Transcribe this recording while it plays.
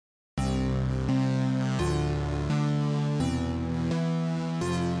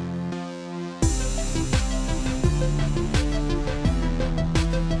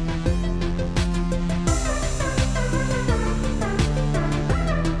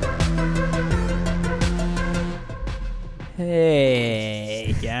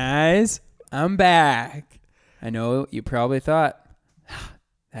Hey, guys. I'm back. I know you probably thought,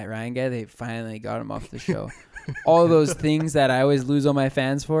 that Ryan guy, they finally got him off the show. All those things that I always lose all my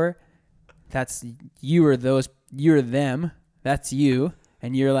fans for, that's you're them. That's you.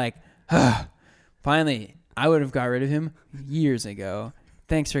 And you're like, finally, I would have got rid of him years ago.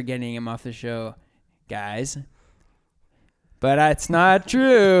 Thanks for getting him off the show, guys. But that's not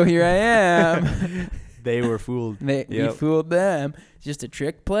true. Here I am. They were fooled. We fooled them. It's just a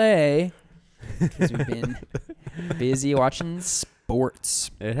trick play. Because we've been busy watching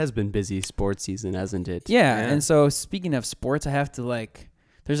sports. It has been busy sports season, hasn't it? Yeah. And so speaking of sports, I have to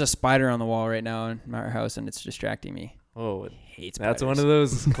there's a spider on the wall right now in our house and it's distracting me. Oh, I hate spiders. that's one of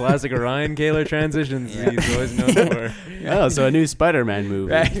those classic Ryan Kaler transitions he's always known for. Oh, so a new Spider-Man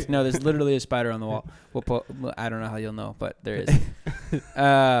movie. Right. No, there's literally a spider on the wall. I don't know how you'll know, but there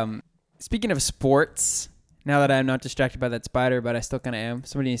is. Speaking of sports, now that I'm not distracted by that spider, but I still kind of am,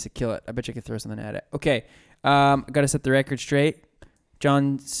 somebody needs to kill it. I bet you could throw something at it. Okay. I got to set the record straight.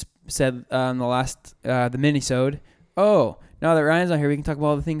 John said on the last, the mini-sode, oh, now that Ryan's on here, we can talk about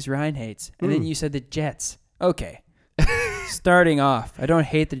all the things Ryan hates. And then you said the Jets. Okay. Starting off, I don't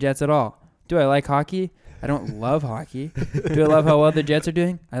hate the Jets at all. Do I like hockey? I don't love hockey. Do I love how well the Jets are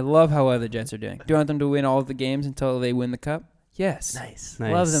doing? I love how well the Jets are doing. Do I want them to win all of the games until they win the cup? Yes. Nice.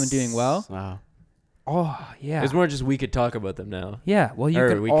 Love them doing well. Wow. Oh, yeah. It's more just we could talk about them now. Yeah, well, you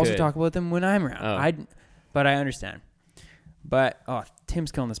can we also could. talk about them when I'm around. Oh. But I understand. But,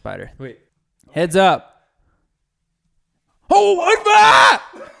 Tim's killing the spider. Wait. Heads up. Oh, what that?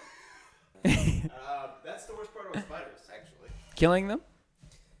 That's the worst part about spiders, actually. Killing them?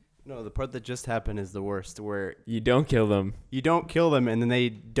 No, the part that just happened is the worst, where You don't kill them. you don't kill them and then they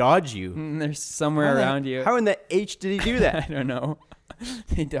dodge you. They're somewhere around you. How in the H did he do that? I don't know.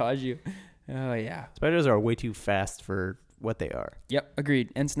 They dodge you. Oh, yeah. Spiders are way too fast for what they are. Yep, agreed.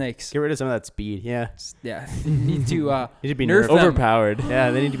 And snakes. Get rid of some of that speed. Yeah. Yeah. Need to Need to be nerf nerfed. them. Overpowered.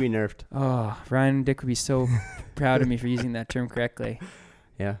 Yeah, they need to be nerfed. Oh, Ryan and Dick would be so proud of me for using that term correctly.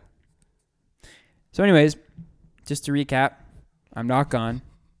 Yeah. So anyways, just to recap, I'm not gone.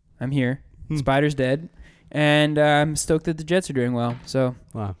 I'm here. Spider's dead. And I'm stoked that the Jets are doing well. So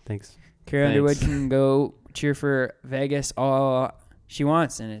Wow, thanks. Carrie Underwood Thanks. can go cheer for Vegas all she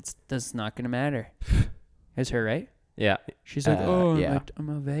wants, and that's not going to matter. It's her, right? Yeah. She's like, yeah. I'm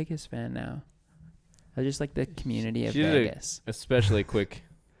a Vegas fan now. I just like the community of She did Vegas. Especially quick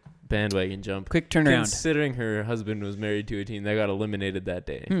bandwagon jump. Quick turnaround. Considering her husband was married to a team that got eliminated that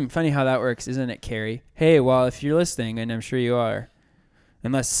day. Funny how that works, isn't it, Carrie? Hey, well, if you're listening, and I'm sure you are,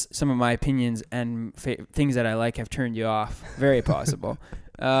 unless some of my opinions and things that I like have turned you off, very possible,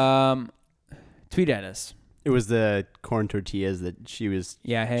 tweet at us. It was the corn tortillas that she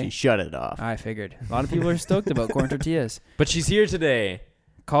Yeah, she shut it off. I figured. A lot of people are stoked about corn tortillas. But she's here today.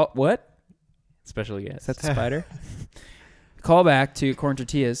 What? Special guest. Is that the spider? Call back to corn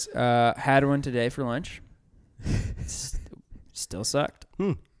tortillas. Had one today for lunch. Still sucked.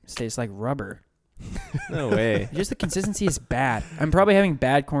 Tastes like rubber. No way. Just the consistency is bad. I'm probably having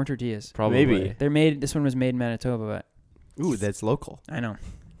bad corn tortillas. Probably. Maybe. This one was made in Manitoba, but Ooh, that's local. I know.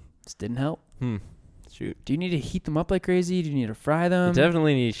 This didn't help. Shoot. Do you need to heat them up like crazy? Do you need to fry them? You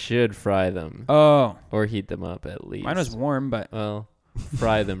definitely should fry them. Oh. Or heat them up at least. Mine was warm, but Well,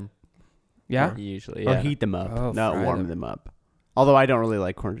 fry them. yeah? Usually, Or yeah. heat them up, Oh, not fry warm them up. Although I don't really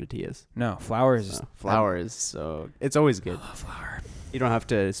like corn tortillas. No, flour is Flour is so it's always good. I love flour. You don't have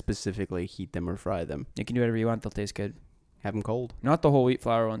to specifically heat them or fry them. You can do whatever you want. They'll taste good. Have them cold. Not the whole wheat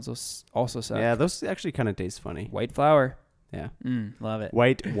flour ones. Those also suck. Yeah, those actually kind of taste funny. White flour. Yeah. Love it.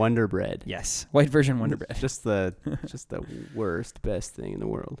 White Wonder Bread. Yes. White version Wonder Bread. Just the worst, best thing in the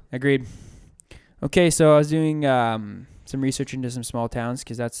world. Agreed. Okay, so I was doing some research into some small towns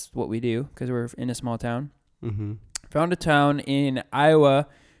because that's what we do because we're in a small town. Mm-hmm. Found a town in Iowa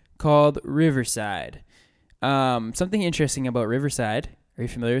called Riverside. Something interesting about Riverside. Are you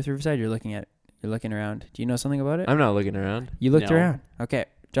familiar with Riverside? You're looking around. Do you know something about it? I'm not looking around. You looked No. around. Okay.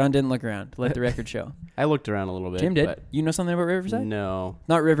 John didn't look around. Let the record show. I looked around a little bit. Tim did. but You know something about Riverside? No.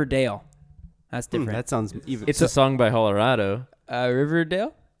 Not Riverdale. That's different. That sounds even. It's a song by Colorado.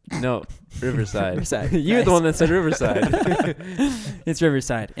 Riverdale? No, Riverside. Riverside. You're Nice. the one that said Riverside. It's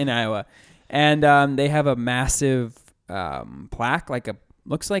Riverside in Iowa. And they have a massive plaque,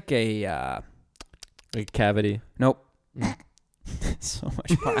 looks like a, Like cavity. nope. So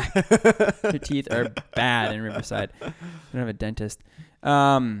much plaque. Your teeth are bad in Riverside. I don't have a dentist.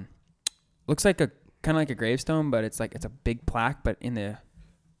 Looks like kind of like a gravestone, but it's a big plaque, but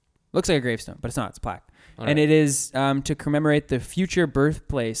looks like a gravestone, but it's not. It's a plaque. All And right. it is to commemorate the future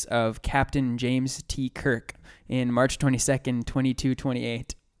birthplace of Captain James T. Kirk, in March 22nd,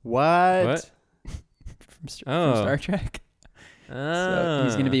 2228 What? from Oh. Star Trek. So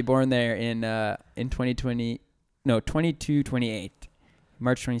he's going to be born there in 2228,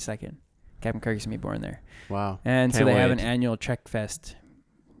 March 22nd. Captain Kirk's going to be born there. Wow. And so Can't they have an wait. annual Trek Fest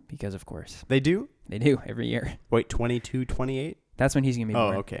because, of course, They do? they do every year. Wait, 22, 28? That's when he's going to be Oh,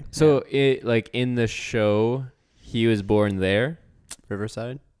 born. okay. So it like in the show, he was born there.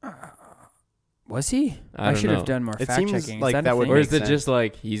 Riverside? Was he? I don't should know. have done more It fact seems checking. like Is that a would thing? Or make is it sense. just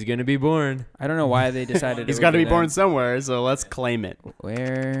like he's gonna be born? I don't know why they decided He's it got to would be born them. somewhere, so let's claim it.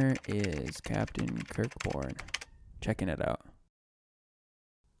 Where is Captain Kirk born? Checking it out.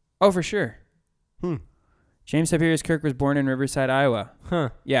 Oh, for sure. James Tiberius Kirk was born in Riverside, Iowa. Huh.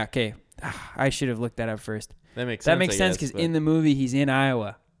 Yeah, okay. I should have looked that up first. That makes That sense. makes sense because in the movie he's in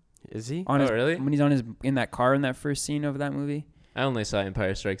Iowa. Is he? On Oh, his, really? When he's in that car in that first scene of that movie. I only saw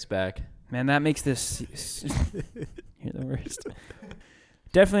Empire Strikes Back. Man, that makes this. You're the worst.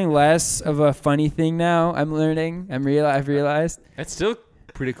 Definitely less of a funny thing now. I'm learning. I've realized. It's still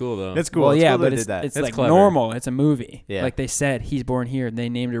pretty cool though. It's cool. Well, it's yeah, cool but they it's did that. it's That's like clever. normal. It's a movie. Yeah. Like they said, he's born here. And they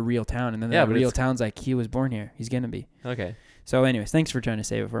named a real town, and then Yeah, the but real it's- town's like he was born here. He's gonna be. Okay. So, anyways, thanks for trying to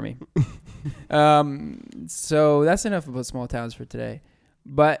save it for me. So that's enough about small towns for today.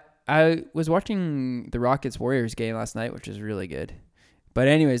 But I was watching the Rockets Warriors game last night, which was really good. But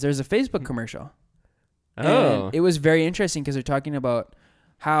anyways, there's a Facebook commercial. Oh. And it was very interesting because they're talking about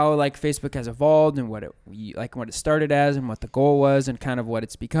how like Facebook has evolved and what it started as and what the goal was and kind of what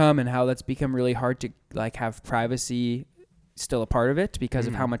it's become and how that's become really hard to like have privacy still a part of it because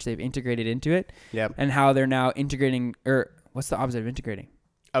of how much they've integrated into it. Yep. And how they're now integrating, or what's the opposite of integrating?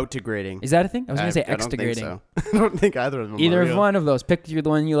 Out-degrading. Is that a thing? I was going to say I don't think extegrating. so. I don't think either of them Either are of real. one of those. Pick the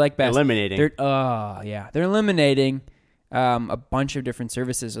one you like best. Eliminating. They're eliminating a bunch of different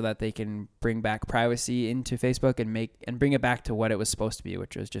services so that they can bring back privacy into Facebook and bring it back to what it was supposed to be,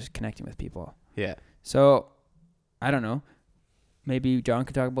 which was just connecting with people. Yeah. So, I don't know. Maybe John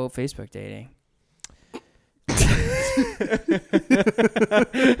could talk about Facebook dating.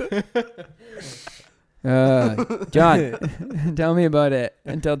 John, tell me about it,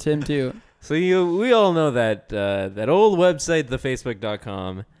 and tell Tim too. So we all know that that old website,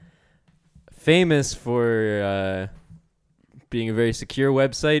 thefacebook.com, famous for being a very secure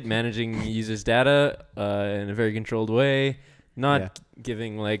website, managing users' data in a very controlled way, not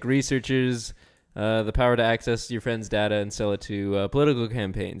giving like researchers the power to access your friends' data and sell it to political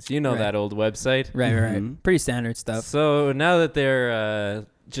campaigns. You know Right. that old website. Right. Mhm. Pretty standard stuff. So now that they're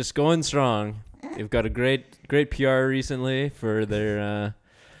just going strong, they've got a great PR recently for their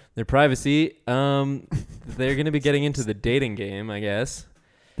privacy. They're going to be getting into the dating game, I guess.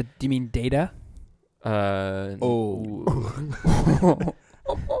 Do you mean data? Oh.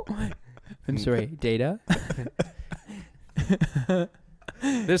 I'm sorry, data?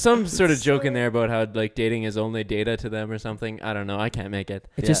 There's some sort of joke in there about how like dating is only data to them or something. I don't know. I can't make it.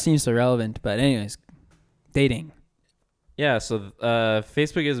 It just seems so relevant. But anyways, dating. Yeah, so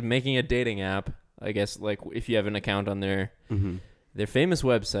Facebook is making a dating app. I guess like if you have an account on their famous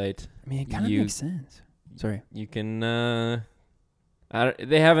website, I mean, it kind of makes sense. Sorry. you can.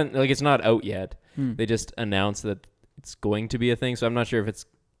 They haven't like it's not out yet. Hmm. They just announced that it's going to be a thing. So I'm not sure if it's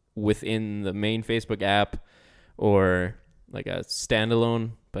within the main Facebook app or like a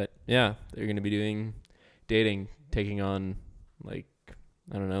standalone. But yeah, they're going to be doing dating, taking on like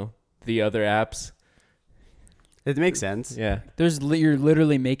I don't know the other apps. It makes sense. Yeah. You're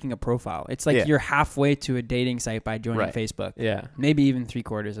literally making a profile. It's like Yeah. you're halfway to a dating site by joining Right. Facebook. Yeah. Maybe even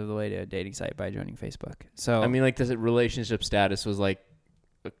 3/4 of the way to a dating site by joining Facebook. So I mean, like the relationship status was like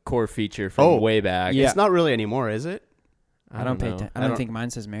a core feature from way back. Yeah. It's not really anymore, is it? I don't know. I don't think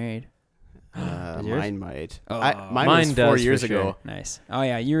mine says married. Does yours? Mine might. Oh. Mine Mine was 4 does, for years sure. ago. Nice. Oh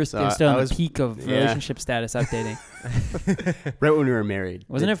yeah, you were So still I on was- the peak of yeah. relationship status updating. Right when we were married.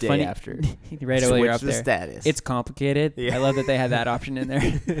 Wasn't the it day funny? after. Right away you're Switch up the there. status. It's complicated. Yeah. I love that they had that option in there.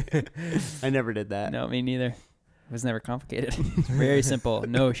 I never did that. No, me neither. It was never complicated. It's very simple.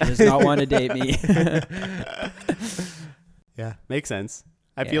 No, she does not want to date me. Yeah, makes sense.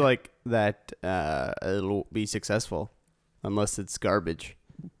 I Yeah. feel like that it'll be successful unless it's garbage.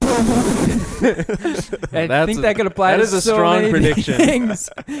 I think that could apply that to is a so strong many prediction. things.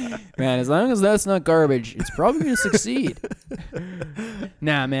 Man, as long as that's not garbage, it's probably going to succeed.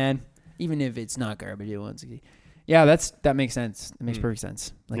 Nah, man. Even if it's not garbage, it won't succeed. Yeah, that makes sense. It makes perfect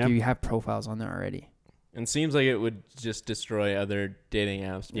sense. Like Yep. you have profiles on there already. And seems like it would just destroy other dating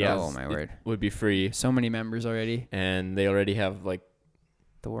apps. Yeah. because Oh my it word. would be free, So many members already. and they already have like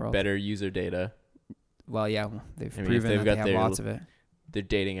The world. better user data. Well, yeah, they've I mean, if proven they've that got they have their lots of it. Their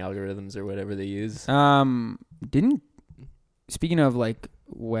dating algorithms or whatever they use. Speaking of like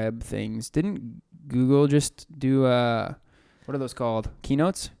web things, didn't Google just do what are those called?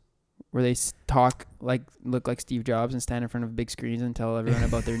 Keynotes, where they look like Steve Jobs and stand in front of big screens and tell everyone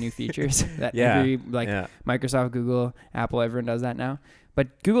about their new features. That every Microsoft, Google, Apple, everyone does that now.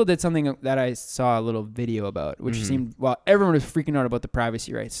 But Google did something that I saw a little video about, which seemed, everyone was freaking out about the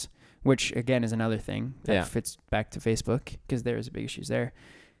privacy rights, which again is another thing that fits back to Facebook because there's big issues there.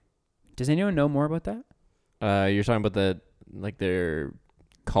 Does anyone know more about that? You're talking about their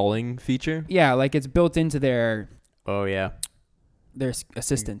calling feature? Yeah, like it's built into their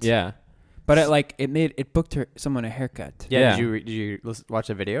assistant. Yeah. But it booked someone a haircut. Yeah. Did you watch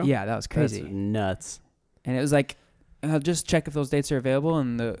the video? Yeah, that was crazy. That's nuts. And it was like, I'll just check if those dates are available.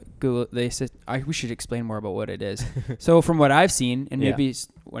 And the Google, they said, we should explain more about what it is. So from what I've seen, and maybe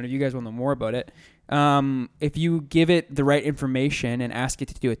one of you guys will know more about it, if you give it the right information and ask it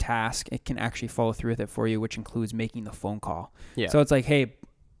to do a task, it can actually follow through with it for you, which includes making the phone call. Yeah. So it's like, hey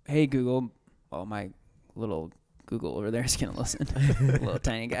Google, my little Google over there is gonna listen. Little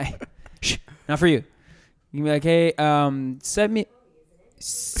tiny guy. Shh, not for you. You can be like, hey, send me.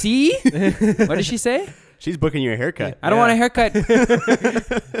 See? What did she say? She's booking you a haircut. I don't want a haircut.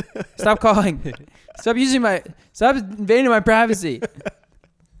 Stop calling. Stop invading my privacy.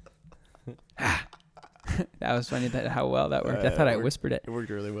 That was funny how well that worked. I thought I whispered it. It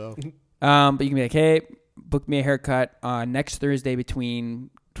worked really well. But you can be like, hey, book me a haircut next Thursday between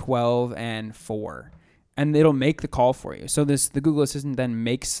 12 and 4. And it'll make the call for you. So the Google Assistant then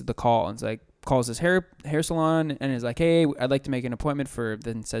makes the call and it's like, calls this hair salon and is like, hey, I'd like to make an appointment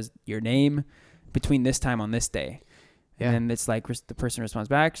then says your name between this time on this day. Yeah. And then it's like the person responds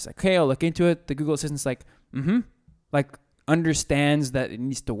back. She's like, okay, I'll look into it. The Google Assistant's like, like understands that it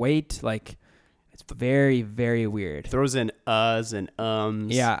needs to wait. Like it's very, very weird. Throws in uhs and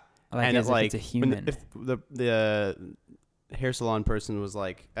ums. Yeah. Like and as if it's a human. If the hair salon person was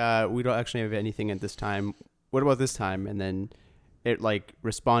like, we don't actually have anything at this time. What about this time? And then it like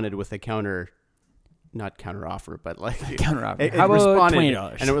responded with a not counter offer, but like counter offer. It How about responded,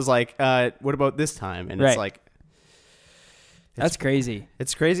 $20? And it was like, what about this time? And it's like, that's crazy.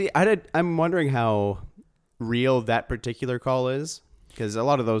 It's crazy. I'm wondering how real that particular call is, because a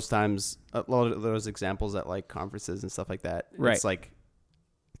lot of those times, a lot of those examples at like conferences and stuff like that, it's like,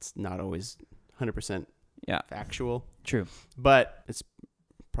 it's not always 100% factual. True. But it's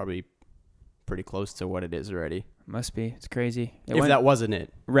probably pretty close to what it is already. Must be. It's crazy. That wasn't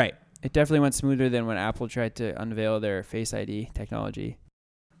it. Right. It definitely went smoother than when Apple tried to unveil their Face ID technology.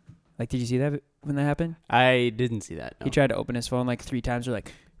 Like, did you see that when that happened? I didn't see that. No. He tried to open his phone like 3 times. They're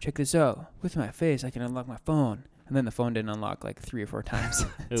like, check this out. With my face, I can unlock my phone. And then the phone didn't unlock like 3 or 4 times.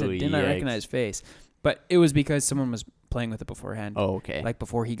 It said, did not recognize his face. But it was because someone was playing with it beforehand. Oh, okay. Like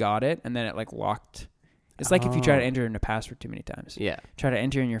before he got it, and then it like locked. It's like if you try to enter in a password too many times. Yeah. Try to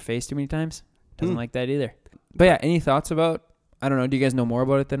enter in your face too many times. Doesn't like that either. But yeah, any thoughts about, I don't know, do you guys know more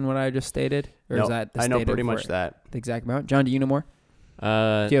about it than what I just stated? Or is that the I know pretty much that. The exact amount? John, do you know more?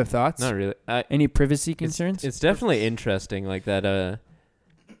 Do you have thoughts? Not really. Any privacy concerns? It's definitely interesting, like that,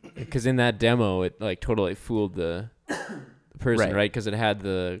 because in that demo, it like totally fooled the person, right? Because it had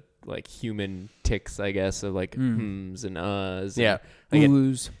the like human ticks, I guess, of like hms and uhs. Yeah. Like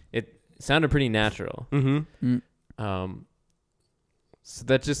it sounded pretty natural. Mm-hmm. So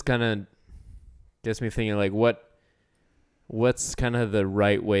that just kind of gets me thinking, like, what's kind of the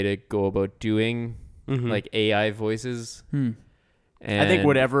right way to go about doing like AI voices? And I think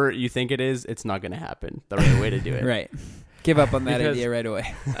whatever you think it is, it's not going to happen. The right way to do it. Right. Give up on that idea right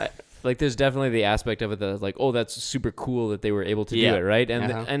away. Like, there's definitely the aspect of it that's like, oh, that's super cool that they were able to do it, right?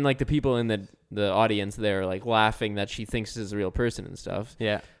 And and like the people in the audience there are like laughing that she thinks this is a real person and stuff.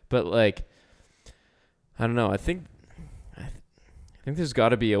 Yeah. But like, I don't know. I think there's got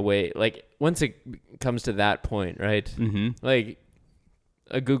to be a way. Like, once it comes to that point, right? Mm-hmm. Like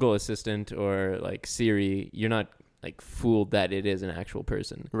a Google Assistant or like Siri, you're not like fooled that it is an actual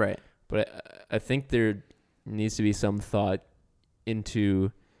person, right? But I think there needs to be some thought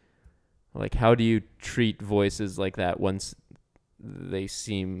into like, how do you treat voices like that once they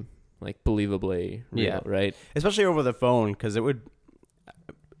seem like believably real, right? Especially over the phone, because it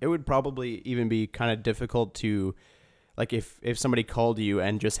would probably even be kind of difficult to, like, if somebody called you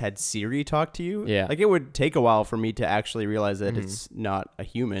and just had Siri talk to you, like, it would take a while for me to actually realize that it's not a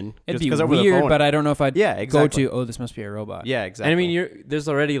human. It'd be weird, but I don't know if I'd go to, oh, this must be a robot. Yeah, exactly. And I mean, there's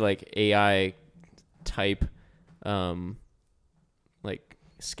already like AI type, like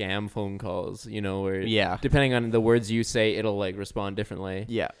scam phone calls, you know, where depending on the words you say, it'll like respond differently.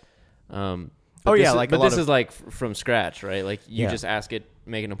 Yeah. Oh, this yeah, is, like a but lot this of- is like from scratch, right? Like you Yeah. just ask it,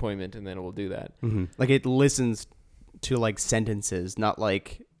 make an appointment, and then it will do that. Like it listens to like sentences, not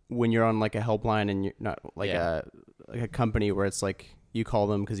like when you're on like a helpline and you're not like a company where it's like you call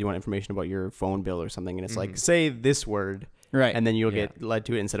them because you want information about your phone bill or something, and it's like say this word, Right. and then you'll get led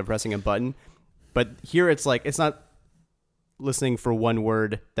to it instead of pressing a button. But here it's like it's not listening for one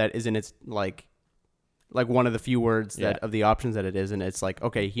word that isn't its like one of the few words that of the options that it is, and it's like,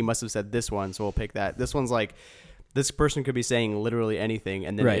 okay, he must have said this one, so we'll pick that. This one's like this person could be saying literally anything,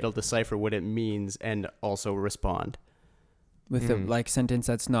 and then it'll decipher what it means and also respond with a like sentence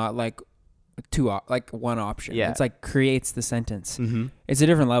that's not like one option. Yeah. It's like creates the sentence. It's a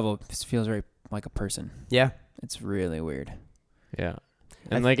different level. It feels very like a person. Yeah. It's really weird. Yeah.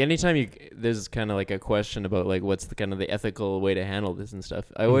 And like anytime there's kind of like a question about like what's the kind of the ethical way to handle this and stuff.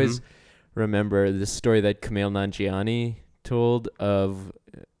 I always remember this story that Kumail Nanjiani told of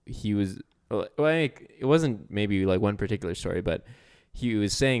he was like, it wasn't maybe like one particular story, but he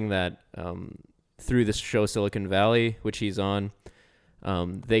was saying that through this show Silicon Valley, which he's on,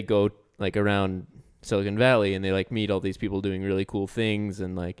 they go like around Silicon Valley and they like meet all these people doing really cool things,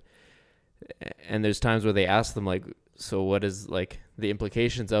 and like, and there's times where they ask them like, so what is like the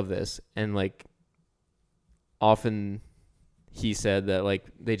implications of this? And like often he said that like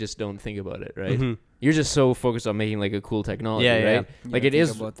they just don't think about it, right? You're just so focused on making like a cool technology, right? Like it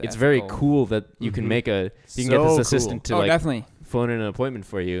is, it's very cool that you can make you can get this assistant to like definitely phone in an appointment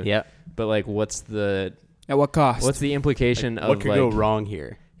for you. Yeah. But like at what cost? what's the implication like, of what could like, go wrong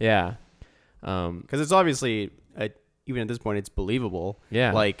here? Yeah. Because it's obviously, even at this point, it's believable.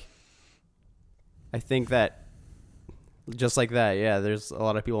 Yeah. Like, I think that just like that, there's a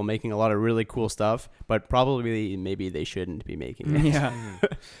lot of people making a lot of really cool stuff, but probably maybe they shouldn't be making it. Yeah.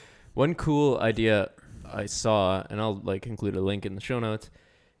 One cool idea I saw, and I'll like include a link in the show notes,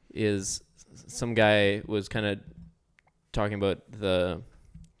 is some guy was kind of talking about the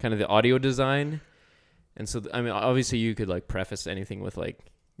kind of the audio design. And so, I mean, obviously you could like preface anything with like,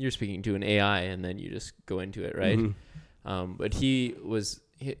 you're speaking to an AI and then you just go into it, right? But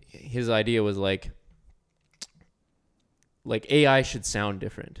his idea was like AI should sound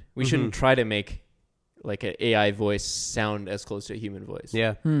different. We shouldn't try to make like an AI voice sound as close to a human voice.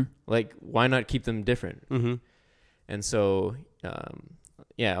 Yeah. Like, why not keep them different? And so,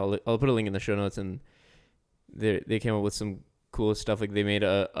 I'll put a link in the show notes, and they came up with some cool stuff. Like they made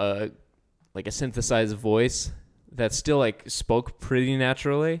a synthesized voice that still like spoke pretty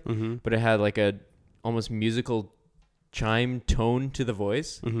naturally, but it had like a almost musical chime tone to the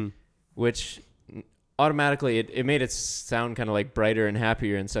voice, which automatically it made it sound kind of like brighter and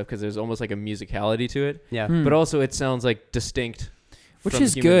happier and stuff, because there's almost like a musicality to it. Yeah. But also it sounds like distinct, which from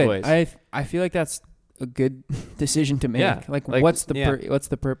is human good. Voice. I feel like that's a good decision to make. Yeah. Like what's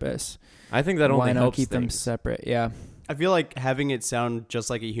the purpose? I think that only Why not helps keep them things. separate? Yeah. I feel like having it sound just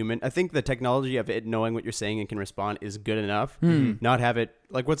like a human, I think the technology of it knowing what you're saying and can respond is good enough. Not have it,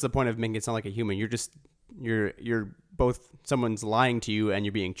 like, what's the point of making it sound like a human? You're both, someone's lying to you and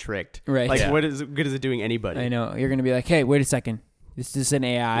you're being tricked. Right. Like, what good is it doing anybody? I know. You're going to be like, hey, wait a second. Is this an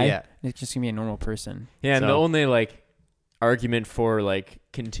AI? Yeah. It's just going to be a normal person. Yeah, and So- the only like argument for like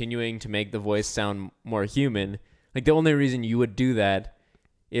continuing to make the voice sound more human, like the only reason you would do that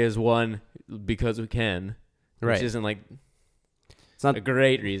is one, because we can, which isn't like It's not a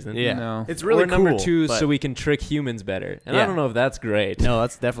great reason. Yeah. No. It's really or number cool, two, but- so we can trick humans better. And Yeah. I don't know if that's great. No,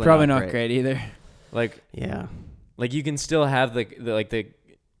 that's definitely Probably not great either. Like Yeah. like you can still have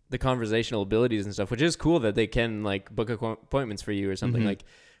the conversational abilities and stuff, which is cool that they can like book appointments for you or something. Like,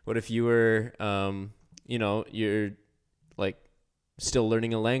 what if you were you're like still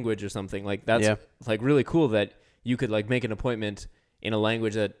learning a language or something, like that's like really cool that you could like make an appointment in a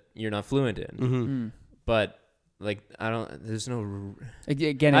language that you're not fluent in. But like there's no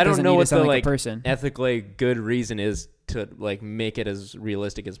Again, I it don't doesn't know need what to sound the like like a person. ethically good reason is to like make it as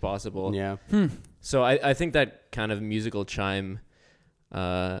realistic as possible. Yeah. So I think that kind of musical chime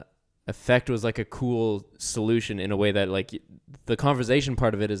effect was like a cool solution in a way that like the conversation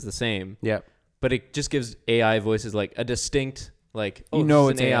part of it is the same. Yeah. But it just gives AI voices like a distinct like, oh,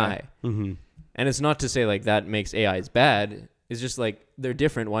 it's it's an AI. Mm-hmm. And it's not to say like that makes AIs bad. It's just like they're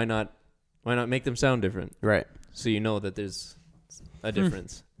different. Why not make them sound different? Right. So you know that there's a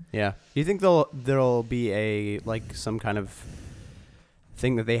difference. Yeah. Do you think there'll be a like some kind of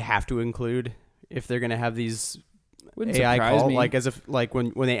thing that they have to include if they're gonna have these Wouldn't AI surprise call? me. Like as if like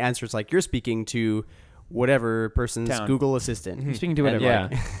when they answer, it's like you're speaking to whatever person's Town. Google Assistant. You're speaking to And,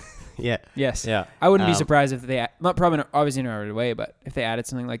 whatever. Yeah. Yeah. Yes. Yeah. I wouldn't be Um, surprised if they obviously not right away, but if they added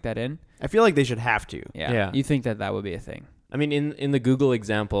something like that in. I feel like they should have to. Yeah. Yeah. You think that would be a thing? I mean, in the Google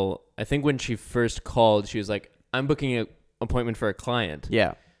example, I think when she first called, she was like, I'm booking an appointment for a client.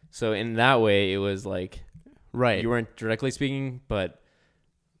 Yeah. So in that way, it was like, right. You weren't directly speaking, but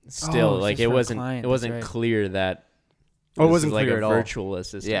still, like it wasn't clear that. Oh, it wasn't like clear at all. Virtual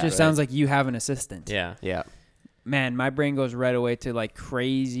assistant. Yeah. It just sounds like you have an assistant. Yeah. Yeah. Man, my brain goes right away to like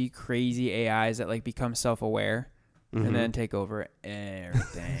crazy AIs that like become self-aware and then take over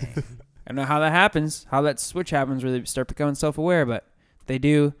everything. I don't know how that happens, how that switch happens where they start becoming self-aware, but they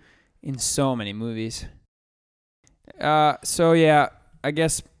do in so many movies. So yeah, I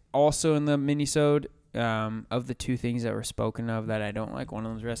guess also in the minisode, of the two things that were spoken of that I don't like, one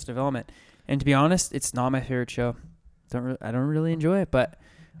of them is Arrested Development. And to be honest, it's not my favorite show. I don't really enjoy it, but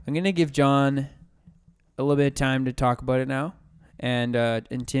I'm going to give John a little bit of time to talk about it now. And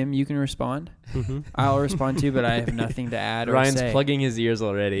Tim, you can respond. I'll respond too, but I have nothing to add or Ryan's say. plugging his ears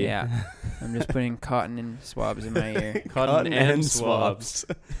already. Yeah. I'm just putting cotton and swabs in my ear. Cotton and swabs.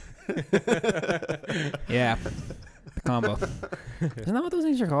 Yeah. The combo. Isn't that what those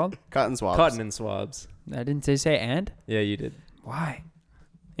things are called? Cotton swabs. Cotton and swabs. I didn't say and? Yeah, you did. Why?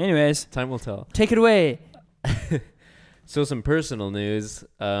 Anyways, Time will tell. take it away. So some personal news.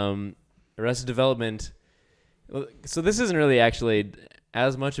 Arrested Development. So this isn't really actually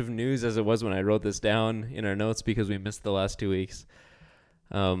as much of news as it was when I wrote this down in our notes because we missed the last 2 weeks.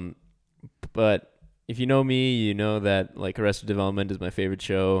 But if you know me, you know that like Arrested Development is my favorite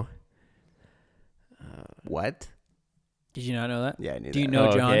show. What? Did you not know that? Yeah, I knew Do you that.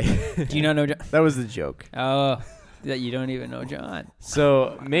 know John? Okay. Do you not know John? That was the joke. Oh, that you don't even know John.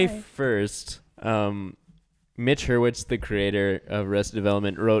 So May 1st, Mitch Hurwitz, the creator of Arrested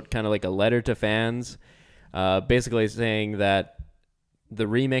Development, wrote kind of like a letter to fans, basically saying that the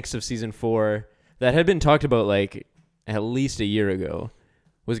remix of season 4 that had been talked about like at least a year ago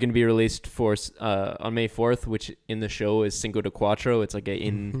was going to be released for on May 4th, which in the show is Cinco de Cuatro. It's like a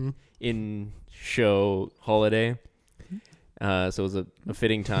in show holiday. So it was a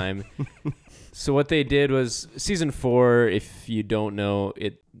fitting time. So what they did was season 4, if you don't know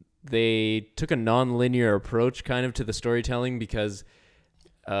it, they took a non-linear approach kind of to the storytelling because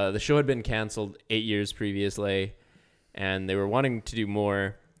the show had been canceled 8 years previously and they were wanting to do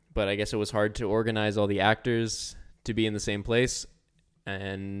more, but I guess it was hard to organize all the actors to be in the same place.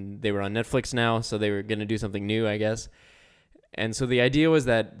 And they were on Netflix now, so they were going to do something new, I guess. And so the idea was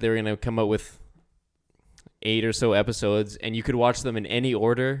that they were going to come out with 8 or so episodes and you could watch them in any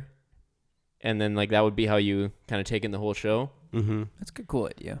order. And then like that would be how you kind of take in the whole show. That's a cool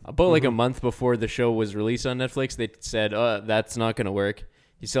idea. About like a month before the show was released on Netflix, they said, that's not going to work.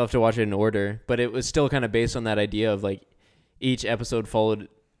 You still have to watch it in order. But it was still kind of based on that idea of like each episode followed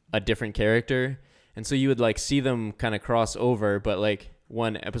a different character. And so you would like see them kind of cross over, but like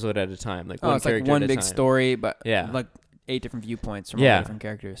one episode at a time. Like one it's character like one at a big time. story, but Yeah. like 8 different viewpoints from Yeah. all different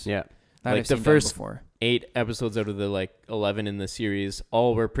characters. Yeah. That Like I've the seen done first before. 8 episodes out of the like 11 in the series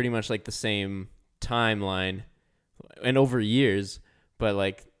all were pretty much like the same timeline and over years, but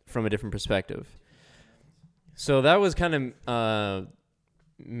like from a different perspective. So that was kind of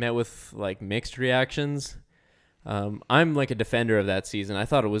met with like mixed reactions. I'm like a defender of that season. I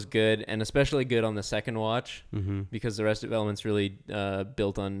thought it was good, and especially good on the second watch because the Arrested Development's really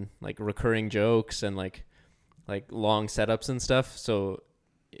built on like recurring jokes and like long setups and stuff. So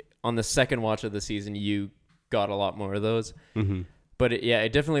on the second watch of the season, you got a lot more of those. But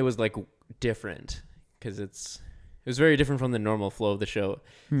it definitely was like different because it was very different from the normal flow of the show.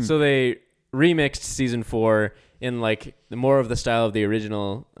 So they remixed season 4 in like the more of the style of the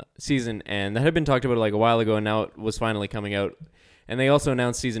original season, and that had been talked about like a while ago, and now it was finally coming out. And they also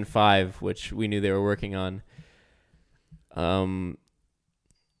announced season 5, which we knew they were working on.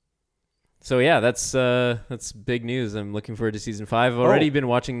 So yeah, that's big news. I'm looking forward to season 5. I've already been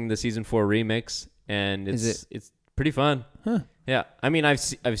watching the season 4 remix, and it's pretty fun. Huh. Yeah, I mean I've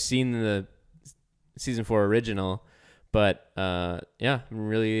seen the season 4 original, but yeah, I'm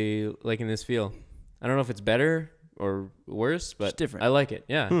really liking this feel. I don't know if it's better or worse, but It's different. I like it.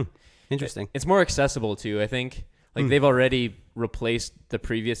 Yeah. Interesting. It's more accessible too, I think. Like they've already replaced the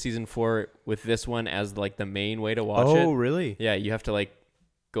previous season 4 with this one as like the main way to watch it. Oh, really? Yeah, you have to like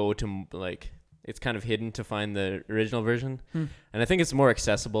go to like it's kind of hidden to find the original version. And I think it's more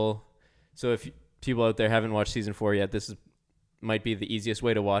accessible. So if people out there haven't watched season 4 yet, this might be the easiest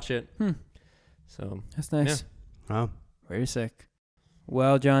way to watch it. So That's nice. Wow. Very sick.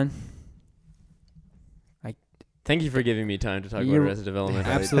 Well, John, thank you for giving me time to talk about Arrested Development.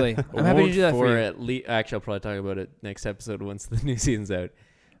 absolutely. I I'm happy to do that for you. at least. Actually, I'll probably talk about it next episode once the new season's out,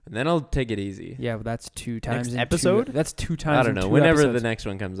 and then I'll take it easy. Yeah, but that's 2 times Next in episode? That's 2 times. I don't in know. 2 Whenever episodes. the next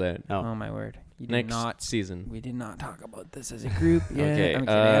one comes out. Oh my word! next season. We did not talk about this as a group. Yeah, Okay. I'm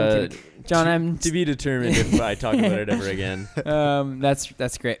kidding. John, I'm to be determined if I talk about it ever again.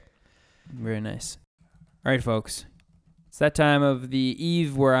 That's great. Very nice. All right, folks. It's that time of the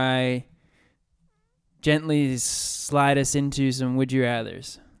eve where I gently slide us into some would you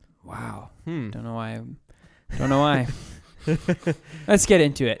rathers. Wow. Don't know why. Let's get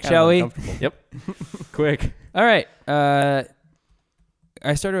into it, shall we? Yep. Quick. All right.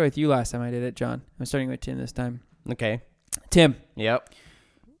 I started with you last time I did it, John. I'm starting with Tim this time. Okay. Tim. Yep.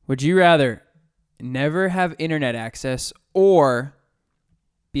 Would you rather never have internet access or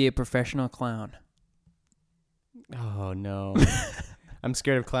be a professional clown? Oh, no. I'm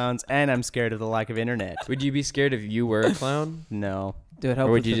scared of clowns, and I'm scared of the lack of internet. Would you be scared if you were a clown? No. Dude, help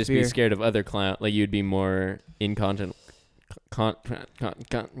Or would with you the just fear. be scared of other clown? Like you'd be more incontinent.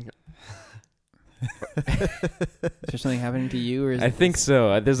 Is there something happening to you, or is I it think this-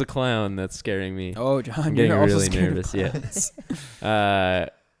 so. There's a clown that's scaring me. Oh, John, I'm you're getting also really scared of nervous. Yeah. clowns.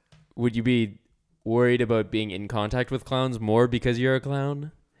 Would you be worried about being in contact with clowns more because you're a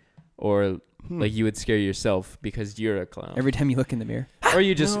clown, or like you would scare yourself because you're a clown? Every time you look in the mirror. Or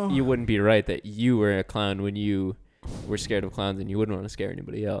you just No. you wouldn't be right that you were a clown when you were scared of clowns and you wouldn't want to scare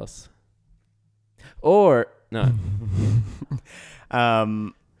anybody else. Or no.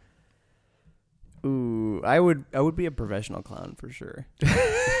 Ooh, I would be a professional clown for sure.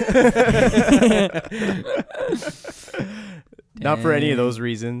 Not for any of those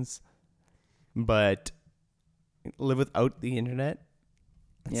reasons, but live without the internet.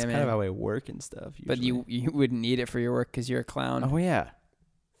 That's Yeah, kind man. of how I work and stuff. But Usually. you wouldn't need it for your work because you're a clown. Oh yeah.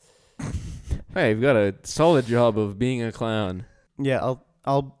 Hey, you've got a solid job of being a clown. Yeah,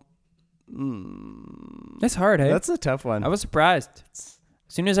 I'll. That's hard, hey? That's a tough one. I was surprised. As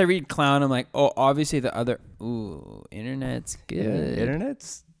soon as I read clown, I'm like, oh, obviously the other. Ooh, internet's good.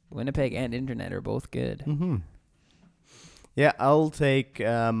 Internet's. Winnipeg and internet are both good. Mm-hmm. Yeah, I'll take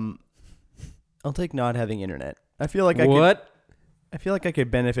not having internet. I feel like I feel like I could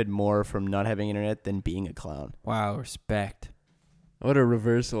benefit more from not having internet than being a clown. Wow, respect. What a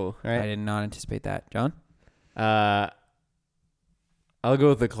reversal. I did not anticipate that. John? I'll go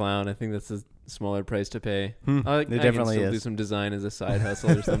with the clown. I think that's a smaller price to pay. I definitely can still is. do some design as a side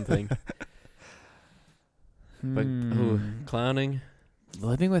hustle or something. But clowning,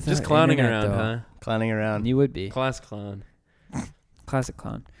 Living with just clowning around, Clowning around. You would be. Class clown. Classic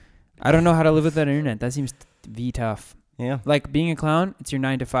clown. I don't know how to live without internet. That seems to be tough. Yeah. Like being a clown, it's your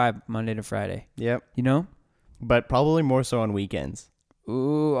 9 to 5, Monday to Friday. Yep. You know? But probably more so on weekends.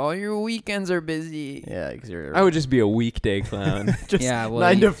 Ooh, all your weekends are busy. Yeah, because you're. I would just be a weekday clown. just Yeah, well,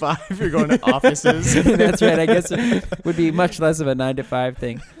 9 to 5. You're going to offices. That's right. I guess it would be much less of a 9 to 5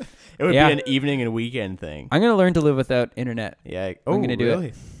 thing. It would Yeah. be an evening and weekend thing. I'm going to learn to live without internet. Yeah. I'm gonna do it.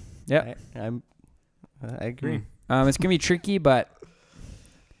 really? Yep. I agree. It's going to be tricky, but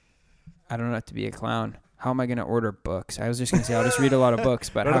I don't know how to be a clown. How am I going to order books? I was just going to say I'll just read a lot of books,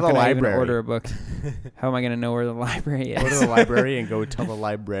 but Go to how the can I even library. order a book? How am I going to know where the library is? Go to the library and go tell the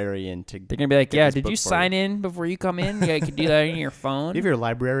librarian to. They're going to be like, Get yeah, this did book you for sign in before you come in? Yeah, you could do that on your phone. Do you have your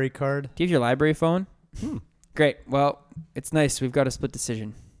library card? Do you have your library phone? Great. Well, it's nice. We've got a split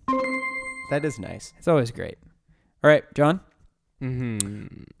decision. That is nice. It's always great. All right, John.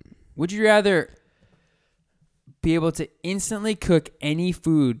 Would you rather be able to instantly cook any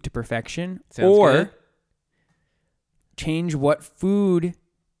food to perfection Sounds or good. change what food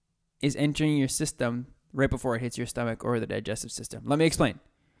is entering your system right before it hits your stomach or the digestive system? Let me explain.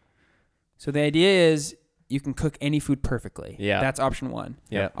 So the idea is you can cook any food perfectly. Yeah. That's option 1.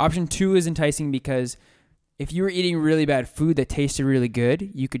 Yeah. Option 2 is enticing because if you were eating really bad food that tasted really good,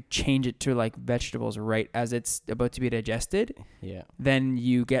 you could change it to like vegetables right as it's about to be digested. Yeah. Then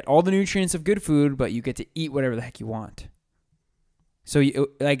you get all the nutrients of good food, but you get to eat whatever the heck you want. So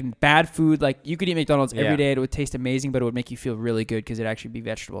like bad food, like you could eat McDonald's every day. It would taste amazing, but it would make you feel really good because it'd actually be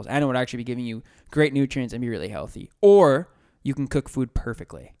vegetables. And it would actually be giving you great nutrients and be really healthy. Or you can cook food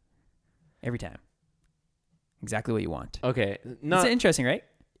perfectly every time. Exactly what you want. Okay. It's interesting, right?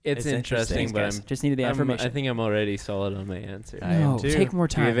 It's interesting, but Just needed the information. I think I'm already solid on my answer. I am No, too. take more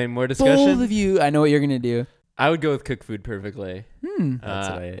Do we have time. any more discussion? Both of you, I know what you're going to do. I would go with cook food perfectly. That's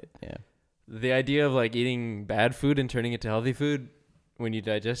what yeah. The idea of like eating bad food and turning it to healthy food when you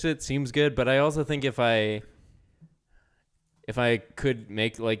digest it seems good, but I also think if I could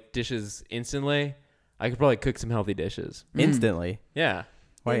make like dishes instantly, I could probably cook some healthy dishes. Instantly. Yeah.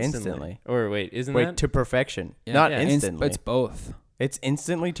 Why instantly? Or wait, isn't Wait, that? to perfection. Yeah. Not Yeah. instantly. It's both. It's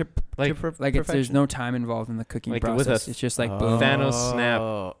instantly to Like- Like there's perfection. no time involved in the cooking Like with process. a It's just like boom. Thanos snap.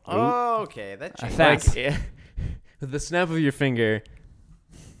 Oh, okay. That A changes. fast. Like, with the snap of your finger,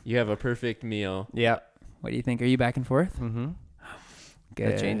 You have a perfect meal. Yeah. What do you think? Are you back and forth? Mm-hmm.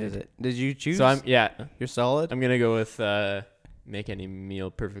 Good. That changes it. Did you choose? So You're solid. I'm gonna go with make any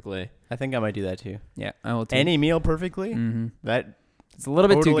meal perfectly. I think I might do that too. Yeah, I will too. Any meal perfectly. Mm-hmm. That It's a little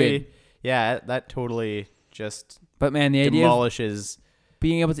bit too totally, good. Yeah, that totally just But man, the idea of demolishes.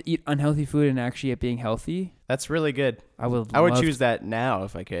 being able to eat unhealthy food and actually it being healthy, That's really good. I would I would choose that now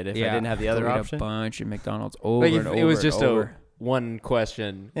if I could. If I didn't have the other Go eat option. a bunch of McDonald's over Like and if over it was and just over. one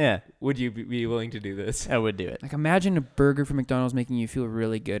question, Yeah, would you be willing to do this? I would do it. Like imagine a burger from McDonald's making you feel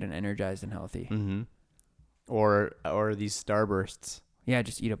really good and energized and healthy. Mm-hmm. Or these Starbursts. Yeah,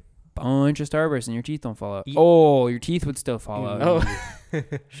 just eat a bunch of Starbursts and your teeth don't fall out. Eat- Oh, your teeth would still fall out. Oh.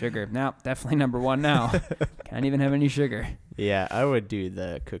 Sugar. Now, definitely number one now. Can't even have any sugar. Yeah, I would do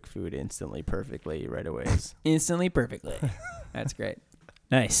the cook food instantly, perfectly, right away. Instantly, perfectly. That's great.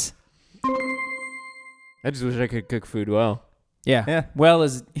 Nice. I just wish I could cook food well. Yeah. Yeah. Well,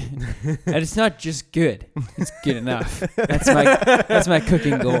 and it's not just good. It's good enough. That's my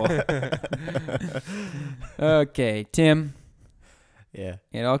cooking goal. Okay, Tim. Yeah.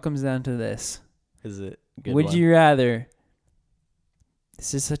 It all comes down to this. Is it a good Would one? you rather?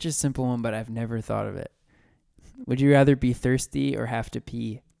 This is such a simple one, but I've never thought of it. Would you rather be thirsty or have to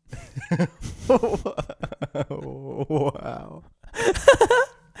pee? Wow.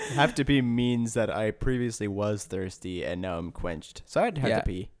 Have to be means that I previously was thirsty and now I'm quenched. So I'd have Yeah. to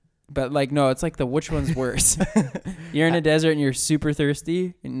pee. But like, no, it's like which one's worse? You're in a desert and you're super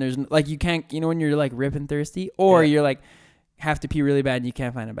thirsty, and there's like you can't, when you're like ripping thirsty, or Yeah. you're like have to pee really bad and you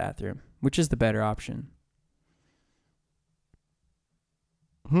can't find a bathroom. Which is the better option?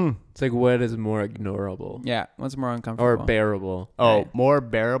 It's like what is more ignorable Yeah, what's more uncomfortable or bearable? Oh, Right. more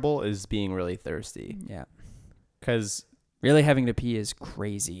bearable is being really thirsty. Yeah, Because really having to pee is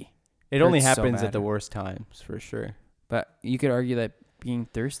crazy. it only Hurts so happens bad. at the worst times, for sure. But you could argue that being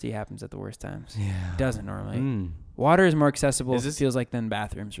thirsty happens at the worst times. Yeah. It doesn't normally. Mm. Water is more accessible. Is It this- feels like than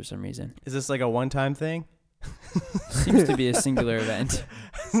bathrooms for some reason. Is this like a one-time thing? Seems to be a singular event.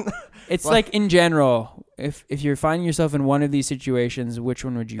 It's Well- like in general, if you're finding yourself in one of these situations, which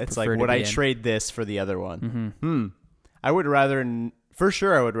one would you It's prefer like, would to I be in? trade this for the other one? Mm-hmm. I would rather, for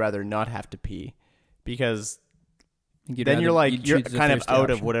sure, I would rather not have to pee, because then you're kind of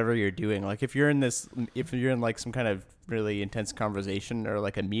out of whatever you're doing. Like if you're in like some kind of really intense conversation or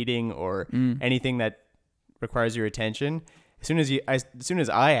like a meeting or anything that requires your attention, as soon as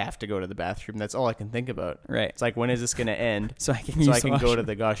I have to go to the bathroom, that's all I can think about. Right. It's like, when is this going to end? So I can So use I can go to washroom.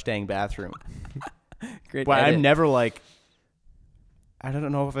 the gosh dang bathroom. Great But edit. I'm never like, I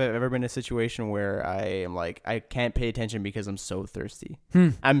don't know if I've ever been in a situation where I am like, I can't pay attention because I'm so thirsty.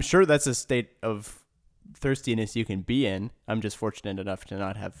 I'm sure that's a state of thirstiness you can be in. I'm just fortunate enough to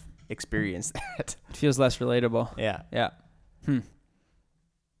not have experienced that. It feels less relatable. Yeah. Yeah.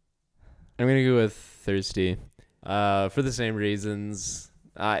 I'm gonna go with thirsty, for the same reasons.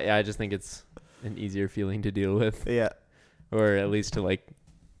 I just think it's an easier feeling to deal with, Yeah. or at least to like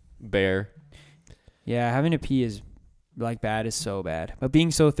bear. Yeah, having to pee is bad is so bad. But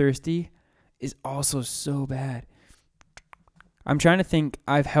being so thirsty is also so bad. I'm trying to think.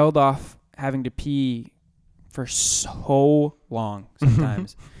 I've held off having to pee for so long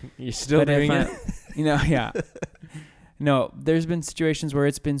sometimes. You're still But if doing I- it? Yeah. No, there's been situations where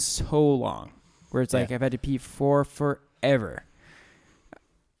it's been so long, where it's like Yeah. I've had to pee for forever.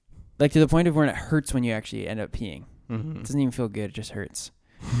 Like to the point of when it hurts when you actually end up peeing. Mm-hmm. It doesn't even feel good. It just hurts.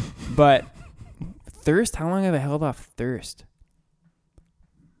 But thirst, how long have I held off thirst?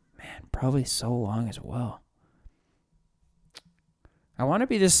 Man, probably so long as well. I want to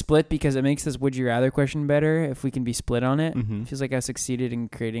be this split because it makes this would you rather question better if we can be split on it. Mm-hmm. It feels like I succeeded in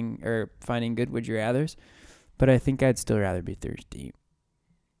creating or finding good would you rathers. But I think I'd still rather be thirsty.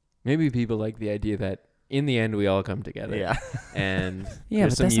 Maybe people like the idea that in the end we all come together. Yeah. And Yeah,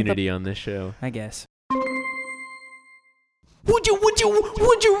 there's but some that's not the- unity on this show. I guess. Would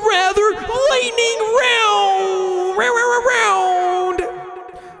you rather lightning round?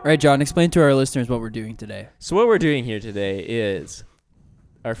 All right, John, explain to our listeners what we're doing today. So what we're doing here today is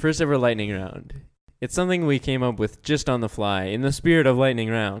our first ever lightning round. It's something we came up with just on the fly in the spirit of lightning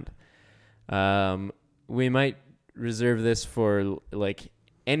round. We might reserve this for like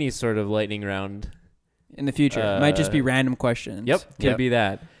any sort of lightning round. In the future, it might just be random questions. Yep, could be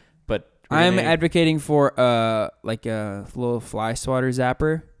that. But we're I'm gonna- advocating for like a little fly swatter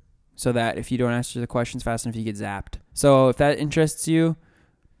zapper, so that if you don't answer the questions fast enough, you get zapped. So if that interests you,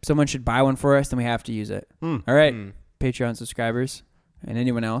 someone should buy one for us, then we have to use it. All right, Patreon subscribers and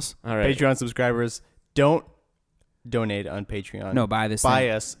anyone else. All right. Patreon subscribers, don't donate on Patreon. No, buy this. Buy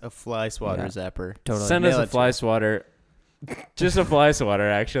thing. us a fly swatter Yeah. zapper. Totally. Send Mail us a it to fly swatter Just a fly swatter,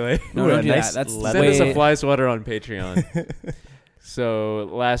 actually. No, Ooh, don't a do nice that. That's leather- Send us a way. fly swatter on Patreon. So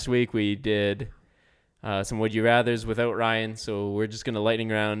last week we did some Would You Rathers without Ryan, so we're just going to lightning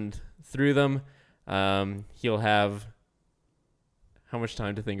round through them. He'll have... How much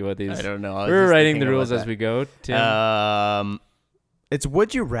time to think about these? I don't know. We're writing the rules as we go. Tim? It's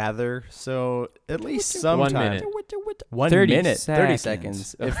would you rather, so at least some 1 time. minute. 1 30 minute, 30 seconds.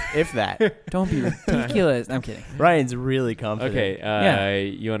 seconds, if that. Don't be ridiculous. I'm kidding. Ryan's really confident. Okay, Yeah.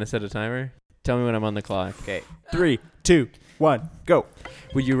 you want to set a timer? Tell me when I'm on the clock. Okay. 3, 2, 1, go.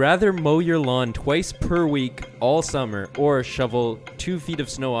 Would you rather mow your lawn twice per week all summer or shovel 2 feet of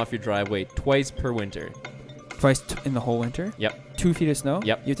snow off your driveway twice per winter? Twice in the whole winter? Yep. 2 feet of snow?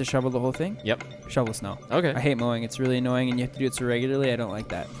 Yep. You have to shovel the whole thing? Yep. Shovel snow. Okay. I hate mowing. It's really annoying, and you have to do it so regularly. I don't like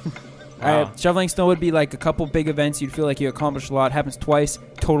that. Wow. Shoveling snow would be like a couple big events. You'd feel like you accomplished a lot. Happens twice.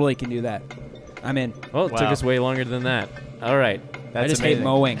 Totally can do that. I'm in. Well, it took Wow. us way longer than that. All right. That's I just amazing. hate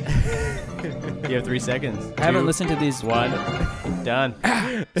mowing. You have 3 seconds. I haven't 2, listened to these. 1, done.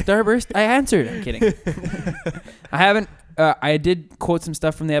 Starburst. I answered. I'm kidding. I haven't. I did quote some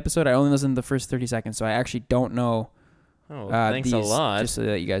stuff from the episode. I only listened to the first 30 seconds, so I actually don't know. Oh, thanks a these, lot. Just so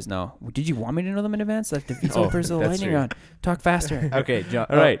that you guys know. Did you want me to know them in advance? That defeats the Oh, purpose of the that's lightning true. round. Talk faster. Okay, John.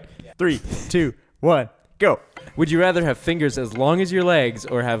 All right. 3, 2, 1, go. Would you rather have fingers as long as your legs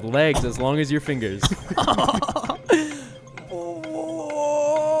or have legs as long as your fingers?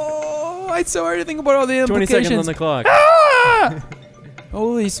 Oh, it's so hard to think about all the 20 implications. seconds on the clock. Ah!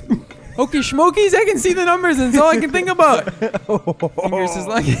 Holy okay, schmokies, I can see the numbers, and it's all I can think about. Fingers as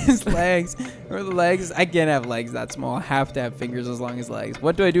long as legs. Or the legs. I can't have legs that small. I have to have fingers as long as legs.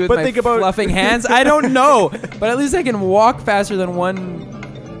 What do I do with But my think about- fluffing hands? I don't know. But at least I can walk faster than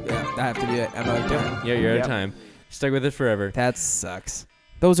one. Yeah, I have to do it. I'm out of time. Yeah, you're out Yep. of time. Stuck with it forever. That sucks.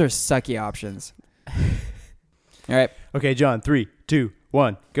 Those are sucky options. All right. Okay, John. 3, 2,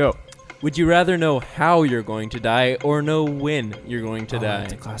 1, go. Would you rather know how you're going to die or know when you're going to die?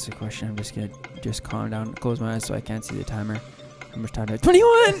 That's a classic question. I'm just going to just calm down, close my eyes so I can't see the timer. How much time do I have?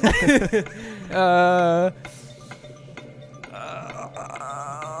 21!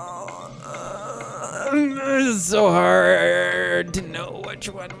 This is so hard to know which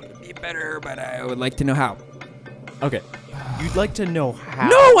one would be better, but I would like to know how. Okay. You'd like to know how.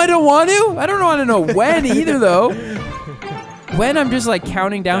 No, I don't want to. I don't want to know when either, though. When I'm just like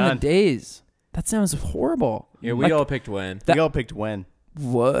counting down Done. the days. That sounds horrible. Yeah, we Like, all picked when. We all picked when.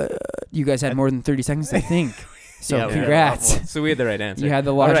 what? You guys had more than 30 seconds to think. So Yeah, we had a lot congrats. more. So we had the right answer. You had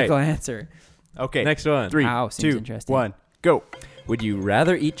the All right. logical answer. Okay. Next one. 3, Wow, seems 2, interesting. 1, go. Would you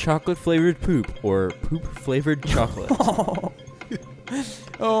rather eat chocolate flavored poop or poop flavored chocolate?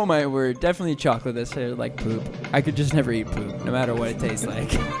 Oh my word. Definitely chocolate that's like poop. I could just never eat poop, no matter what it tastes like.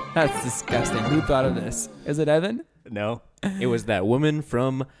 That's disgusting. Who thought of this? Is it Evan? No. It was that woman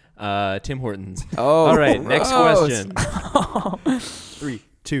from Tim Hortons. Oh, All right, next gross. question. 3,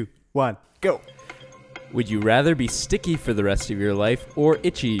 2, 1, go. Would you rather be sticky for the rest of your life or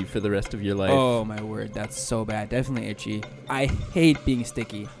itchy for the rest of your life? Oh my word, that's so bad. Definitely itchy. I hate being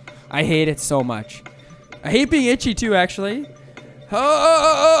sticky. I hate it so much. I hate being itchy too, actually.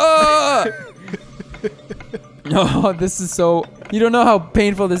 Oh, this is so. You don't know how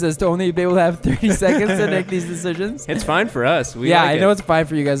painful this is to only be able to have 30 seconds to make these decisions. It's fine for us. We Yeah, like I know it. it's fine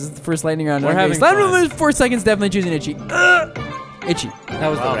for you guys. It's the first lightning round. We're Okay, having Slam fun. Room 4 seconds, definitely choosing itchy. Itchy. That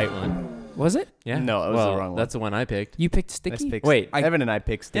was Wow. the right one. Was it? Yeah. No, it was the Well, wrong one. That's the one I picked. You picked Let's sticky? pick Wait, Evan and I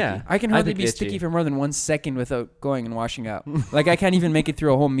picked sticky. Yeah. I can I hardly picked be itchy. sticky for more than 1 second without going and washing up. Like, I can't even make it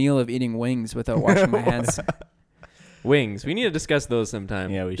through a whole meal of eating wings without washing my hands. Wings. We need to discuss those sometime.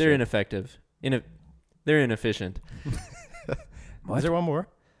 Yeah, we They're should. ineffective. They're inefficient. What? Is there one more?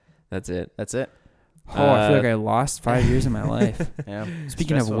 That's it. That's it. Oh, I feel like I lost 5 years of my life. Yeah.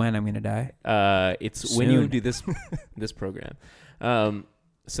 Speaking of Stressful. when I'm going to die. It's when you Soon. do this this program.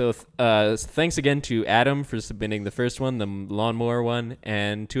 So thanks again to Adam for submitting the first one, the lawnmower one,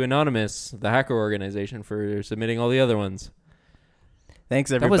 and to Anonymous, the hacker organization, for submitting all the other ones. Thanks,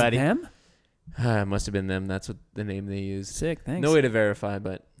 That was everybody. them? It must have been them. That's what the name they used. Sick, thanks. No way to verify,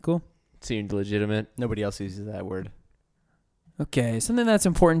 but Cool. it seemed legitimate. Nobody else uses that word. Okay, something that's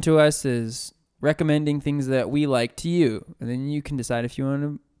important to us is recommending things that we like to you. And then you can decide if you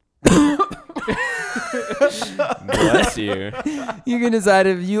want Bless you. to... You can decide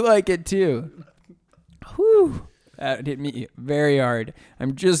if you like it too. Whew. That hit me very hard.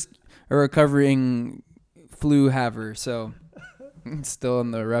 I'm just a recovering flu haver, so it's still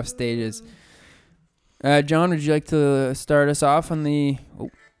in the rough stages. John, would you like to start us off on the...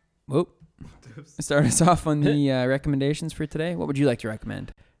 Start us off on the recommendations for today? What would you like to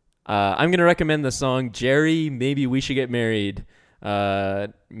recommend? I'm gonna recommend the song "Jerry, Maybe We Should Get Married,"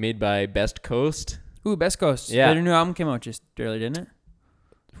 made by Best Coast. Ooh, Best Coast. Yeah. Their new album came out just earlier, didn't it?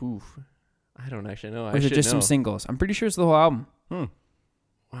 Ooh, I don't actually know. Or is it just some singles? I'm pretty sure it's the whole album.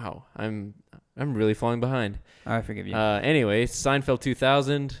 Wow, I'm really falling behind. I forgive you. Anyway, Seinfeld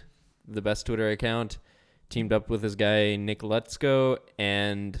 2000, the best Twitter account, teamed up with this guy Nick Lutzko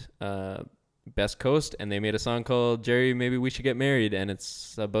and Best Coast, and they made a song called "Jerry, Maybe We Should Get Married," and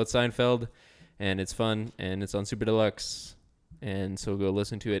it's about Seinfeld, and it's fun, and it's on Super Deluxe, and so go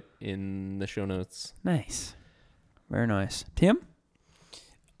listen to it in the show notes. Nice. Very nice. Tim?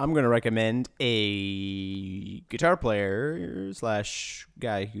 I'm going to recommend a guitar player /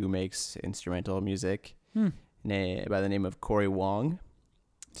 guy who makes instrumental music by the name of Corey Wong.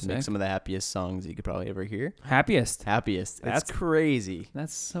 To make some of the happiest songs you could probably ever hear. Happiest. That's crazy.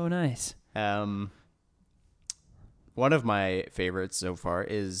 That's so nice. One of my favorites so far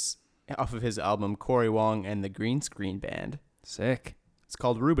is off of his album Corey Wong and the Green Screen Band. Sick. It's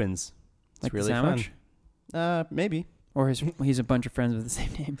called Rubens. It's Like really the sandwich? fun. Maybe. Or he's a bunch of friends with the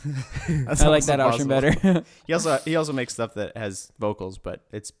same name. That's I like also that option possible. better. He also makes stuff that has vocals, but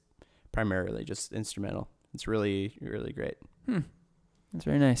it's primarily just instrumental. It's really, really great. That's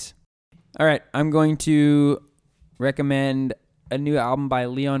very nice. All right, I'm going to recommend a new album by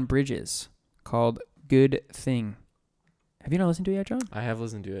Leon Bridges called Good Thing. Have you not listened to it yet, John? I have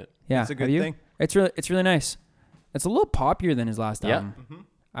listened to it. Yeah, It's a good have you? thing. It's really nice. It's a little poppier than his last Yeah. album. Mm-hmm.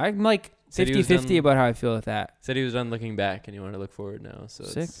 I'm like Said he was 50-50 done- about how I feel with that. Said he was done looking back, and he wanted to look forward now. So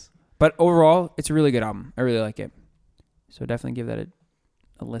Sick. it's But overall, it's a really good album. I really like it. So definitely give that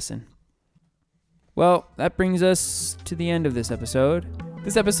a listen. Well, that brings us to the end of this episode.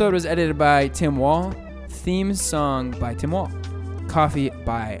 This episode was edited by Tim Wall. Theme song by Tim Wall. Coffee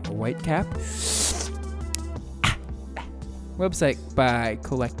by Whitecap. Website by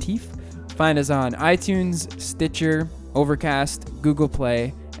Collectif. Find us on iTunes, Stitcher, Overcast, Google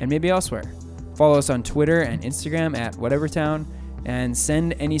Play, and maybe elsewhere. Follow us on Twitter and Instagram at WhateverTown, and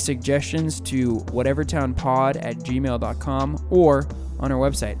send any suggestions to whatevertownpod@gmail.com or on our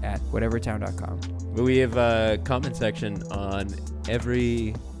website at whatevertown.com. But we have a comment section on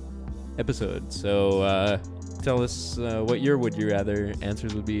every episode, so tell us what your would you rather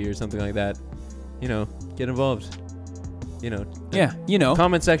answers would be or something like that. Get involved. Yeah,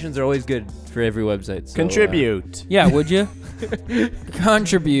 Comment sections are always good for every website. So, Contribute. Yeah, would you?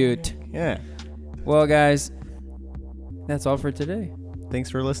 Contribute. Yeah. Well, guys, that's all for today. Thanks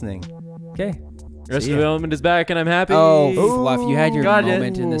for listening. Okay. Rest See ya. Development is back, and I'm happy. Oh, Fluff, you had your Got it.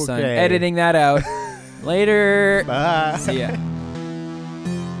 moment in the sun. Okay. Editing that out. Later. Bye. See ya.